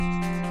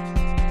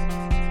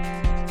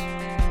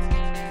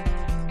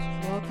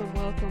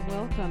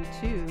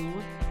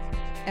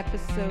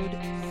episode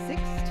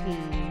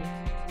 16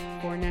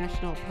 for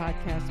National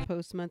Podcast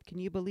Post Month. Can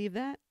you believe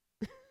that?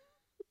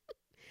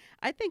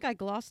 I think I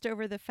glossed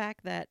over the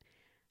fact that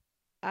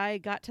I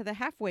got to the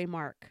halfway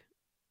mark.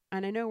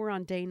 And I know we're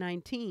on day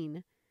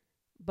 19,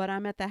 but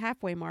I'm at the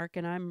halfway mark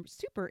and I'm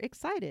super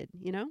excited,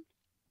 you know?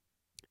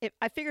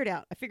 I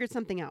figured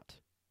something out.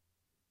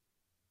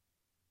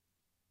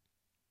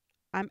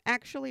 I'm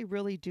actually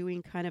really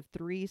doing kind of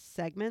 3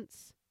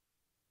 segments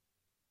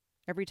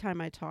every time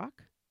I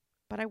talk,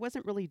 but I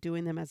wasn't really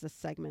doing them as a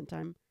segment.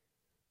 I'm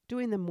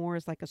doing them more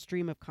as like a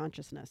stream of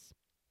consciousness,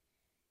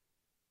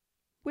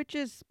 which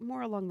is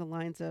more along the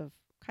lines of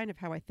kind of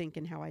how I think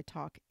and how I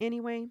talk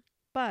anyway,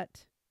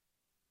 but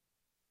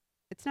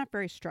it's not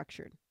very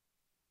structured.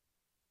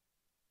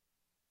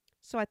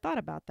 So I thought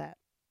about that.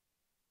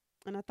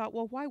 And I thought,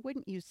 well, why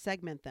wouldn't you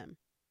segment them?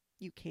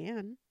 You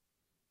can.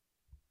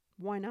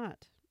 Why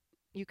not?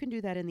 You can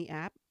do that in the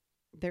app.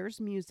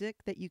 There's music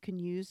that you can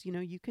use. You know,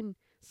 you can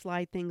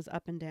slide things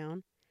up and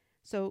down.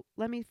 So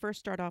let me first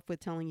start off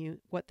with telling you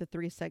what the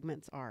 3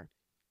 segments are.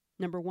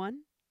 Number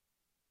 1,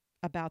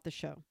 about the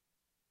show.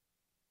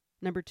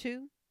 Number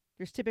 2,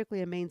 there's typically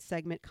a main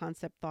segment,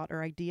 concept, thought,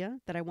 or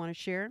idea that I want to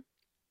share.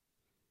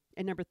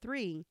 And number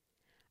 3,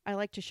 I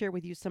like to share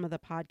with you some of the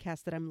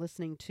podcasts that I'm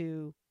listening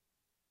to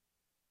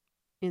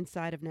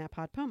inside of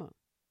NaPodPoMo.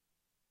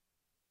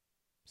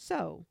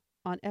 So,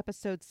 on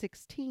episode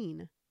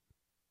 16,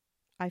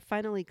 I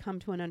finally come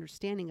to an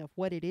understanding of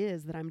what it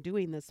is that I'm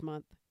doing this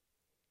month.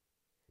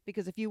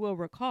 Because if you will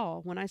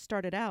recall, when I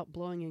started out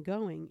blowing and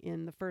going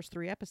in the first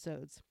 3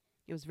 episodes,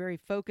 it was very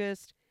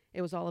focused.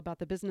 It was all about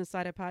the business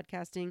side of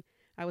podcasting.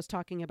 I was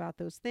talking about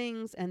those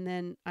things, and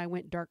then I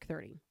went dark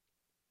 30.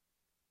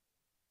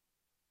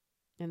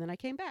 And then I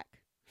came back.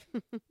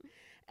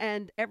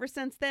 And ever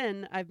since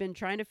then, I've been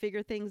trying to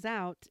figure things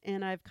out,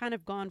 and I've kind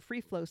of gone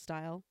free flow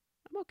style.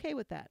 I'm okay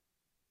with that.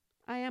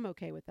 I am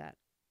okay with that.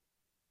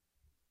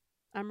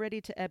 I'm ready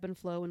to ebb and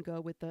flow and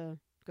go with the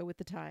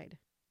tide.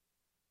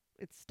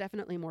 It's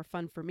definitely more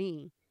fun for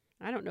me.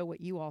 I don't know what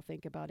you all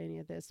think about any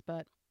of this,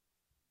 but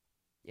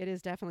it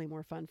is definitely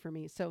more fun for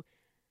me. So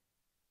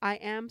I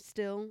am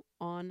still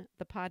on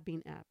the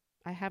Podbean app.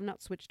 I have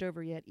not switched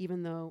over yet,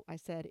 even though I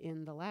said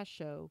in the last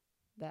show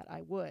that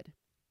I would.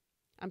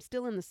 I'm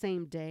still in the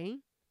same day.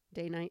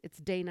 It's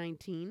day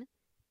 19,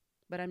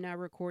 but I'm now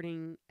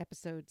recording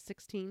episode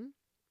 16.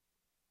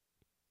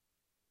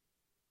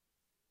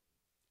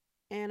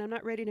 And I'm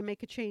not ready to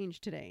make a change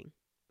today.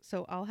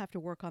 So I'll have to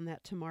work on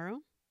that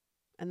tomorrow,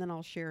 and then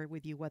I'll share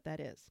with you what that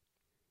is.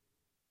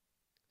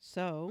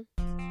 So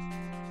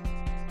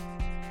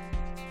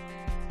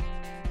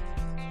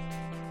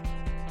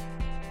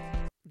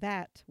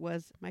that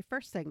was my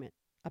first segment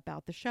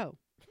about the show.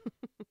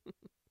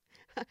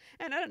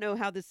 And I don't know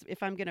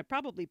if I'm going to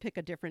probably pick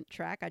a different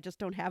track. I just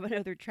don't have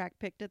another track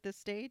picked at this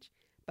stage,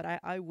 but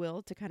I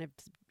will to kind of,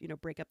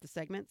 break up the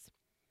segments.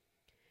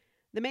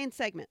 The main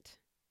segment.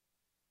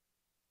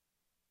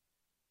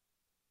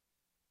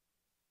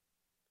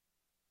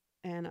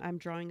 And I'm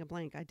drawing a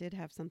blank. I did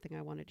have something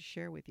I wanted to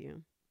share with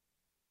you.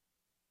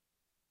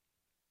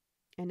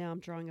 And now I'm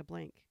drawing a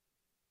blank.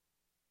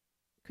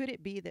 Could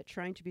it be that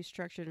trying to be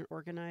structured and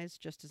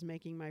organized just is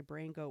making my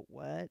brain go,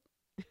 what?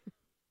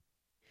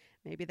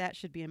 Maybe that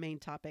should be a main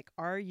topic.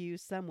 Are you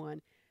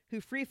someone who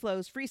free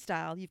flows,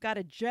 freestyle? You've got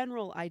a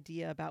general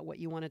idea about what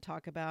you want to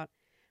talk about,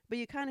 but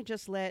you kind of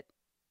just let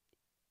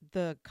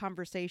the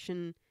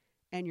conversation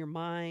and your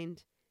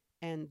mind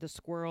and the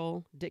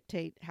squirrel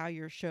dictate how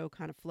your show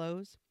kind of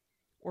flows?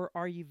 Or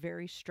are you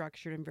very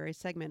structured and very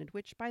segmented?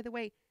 Which, by the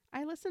way,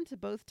 I listen to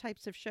both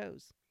types of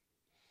shows.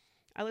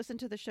 I listen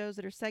to the shows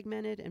that are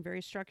segmented and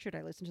very structured.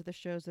 I listen to the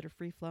shows that are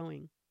free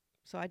flowing.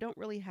 So I don't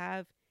really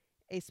have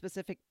a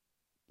specific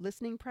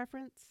listening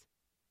preference.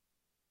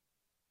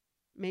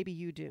 Maybe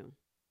you do.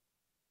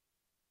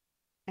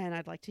 And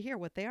I'd like to hear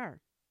what they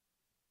are.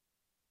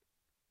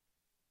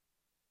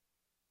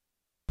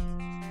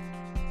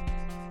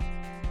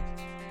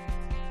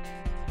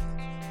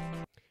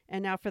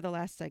 And now for the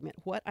last segment,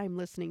 what I'm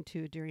listening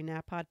to during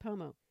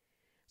NaPodPoMo.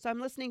 So I'm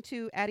listening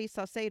to Addie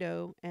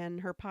Saucedo and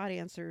her Pod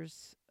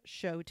Answers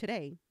show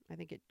today. I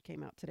think it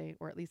came out today,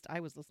 or at least I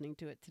was listening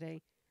to it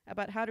today,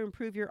 about how to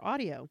improve your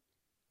audio.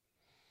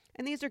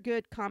 And these are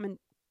good, common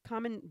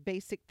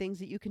basic things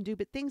that you can do,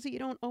 but things that you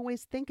don't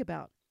always think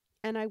about.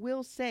 And I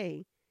will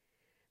say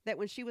that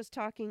when she was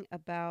talking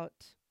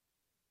about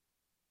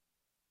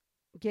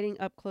getting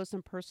up close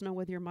and personal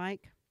with your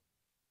mic,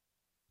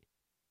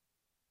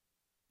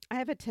 I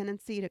have a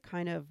tendency to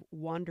kind of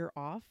wander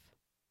off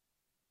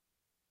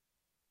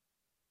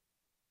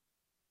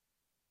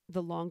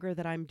the longer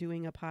that I'm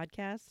doing a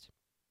podcast.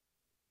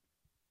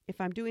 If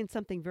I'm doing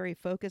something very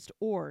focused,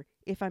 or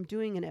if I'm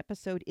doing an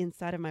episode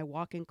inside of my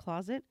walk-in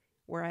closet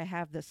where I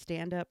have the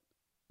stand-up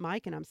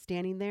mic and I'm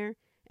standing there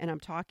and I'm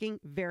talking,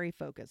 very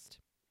focused.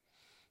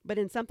 But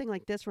in something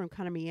like this where I'm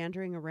kind of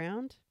meandering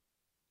around,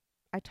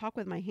 I talk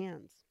with my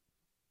hands.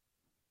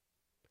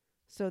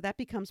 So that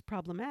becomes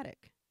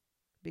problematic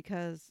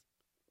because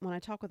when I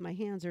talk with my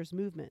hands, there's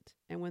movement.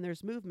 And when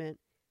there's movement,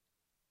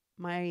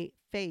 my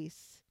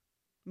face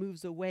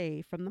moves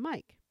away from the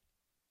mic.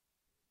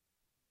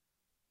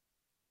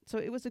 So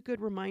it was a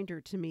good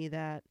reminder to me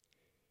that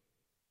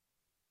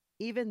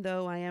even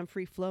though I am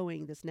free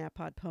flowing this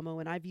NaPodPoMo,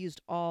 and I've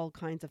used all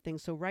kinds of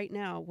things. So right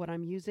now, what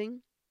I'm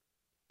using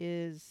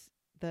is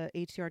the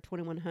HCR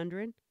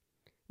 2100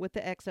 with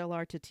the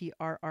XLR to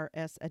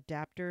TRRS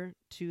adapter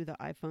to the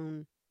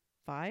iPhone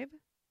 5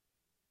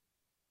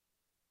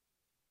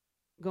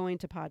 going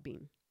to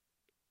Podbean.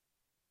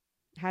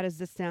 How does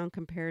this sound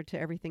compared to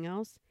everything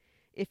else?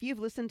 If you've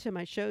listened to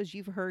my shows,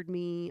 you've heard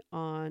me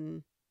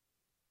on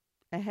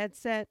a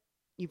headset.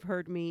 You've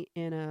heard me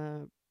in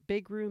a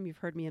big room. You've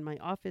heard me in my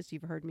office.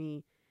 You've heard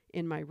me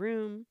in my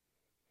room.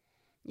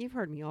 You've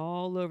heard me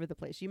all over the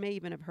place. You may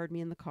even have heard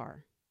me in the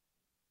car.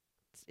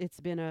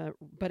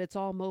 But it's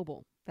all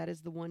mobile. That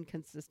is the one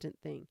consistent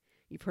thing.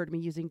 You've heard me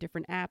using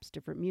different apps,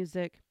 different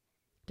music,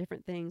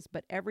 different things,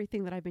 but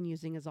everything that I've been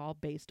using is all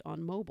based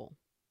on mobile.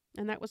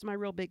 And that was my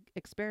real big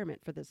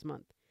experiment for this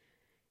month,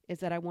 is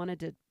that I wanted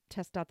to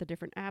test out the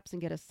different apps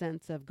and get a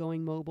sense of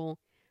going mobile,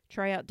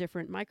 try out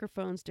different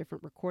microphones,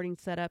 different recording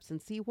setups,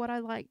 and see what I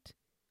liked,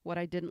 what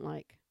I didn't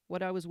like,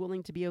 what I was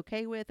willing to be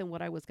okay with, and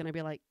what I was going to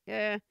be like,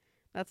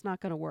 that's not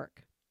going to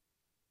work.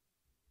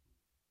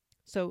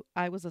 So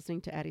I was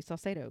listening to Addie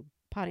Salcedo,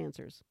 Pod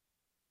Answers.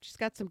 She's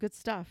got some good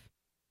stuff.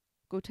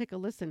 Go take a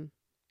listen.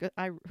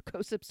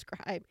 Go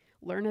subscribe,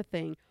 learn a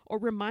thing, or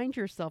remind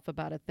yourself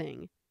about a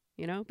thing,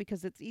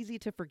 because it's easy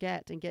to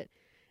forget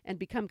and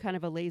become kind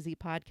of a lazy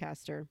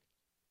podcaster.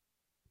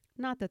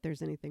 Not that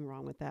there's anything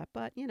wrong with that,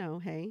 but,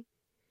 hey,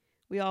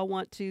 we all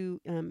want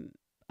to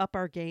up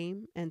our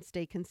game and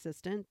stay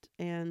consistent.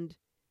 And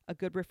a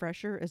good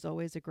refresher is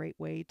always a great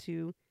way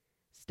to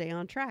stay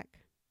on track.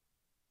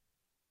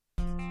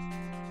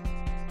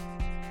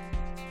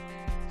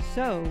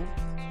 So,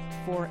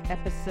 for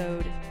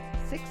episode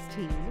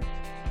 16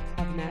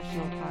 of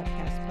National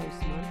Podcast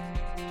Post Month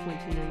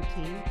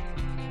 2019,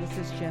 this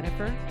is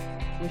Jennifer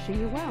wishing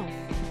you well.